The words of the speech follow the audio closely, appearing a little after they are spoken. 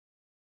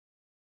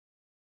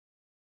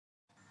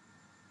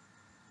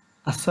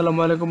আসসালামু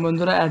আলাইকুম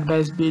বন্ধুরা,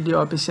 অ্যাডভাইস বিডি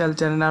অফিসিয়াল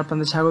চ্যানেলে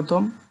আপনাদের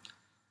স্বাগতম।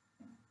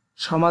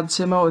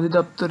 সমাজসেবা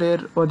অধিদপ্তরের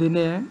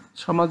অধীনে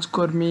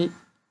সমাজকর্মী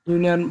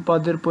ইউনিয়ন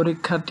পদের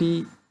পরীক্ষাটি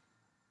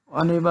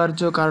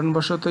অনিবার্য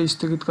কারণবশত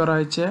স্থগিত করা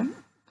হয়েছে।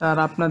 তার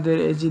আপনাদের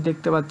এই যে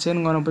দেখতে পাচ্ছেন,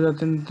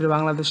 গণপ্রজাতন্ত্রী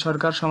বাংলাদেশ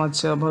সরকার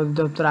সমাজসেবা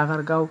অধিদপ্তর,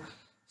 আগারগাঁও,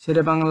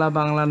 শেরেবাংলা,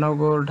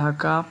 বাংলানগর,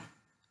 ঢাকা।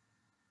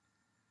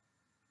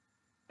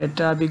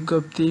 এটা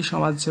বিজ্ঞপ্তি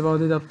সমাজসেবা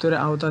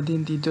অধিদপ্তরের আওতাধীন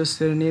তৃতীয়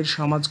শ্রেণীর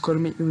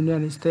সমাজকর্মী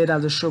ইউনিয়ন স্থায়ী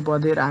রাজস্ব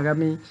পদের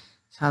আগামী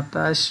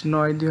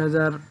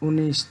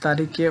 27/9/2019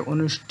 তারিখে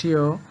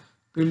অনুষ্ঠেয়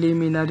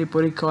প্রিলিমিনারি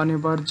পরীক্ষা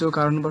অনিবার্য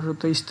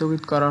কারণবশত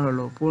স্থগিত করা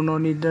হলো। পূর্ণ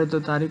নির্ধারিত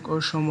তারিখ ও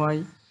সময়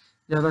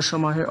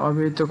যথাসময়ে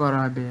অবহিত করা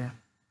হবে।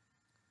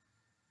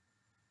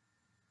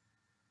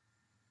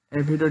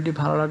 এই ভিডিওটি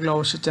ভালো লাগলে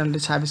অবশ্যই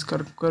চ্যানেলটি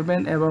সাবস্ক্রাইব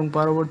করবেন এবং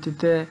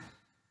পরবর্তীতে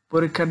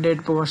পরীক্ষার ডেট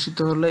প্রকাশিত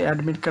হলে,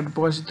 অ্যাডমিট কার্ড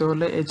প্রকাশিত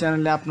হলে এই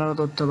চ্যানেলে আপনারা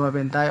তথ্য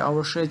পাবেন। তাই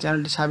অবশ্যই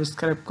চ্যানেলটি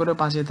সাবস্ক্রাইব করে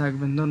পাশে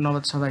থাকবেন।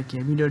 ধন্যবাদ সবাইকে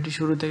ভিডিওটি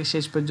শুরু থেকে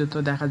শেষ পর্যন্ত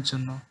দেখার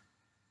জন্য।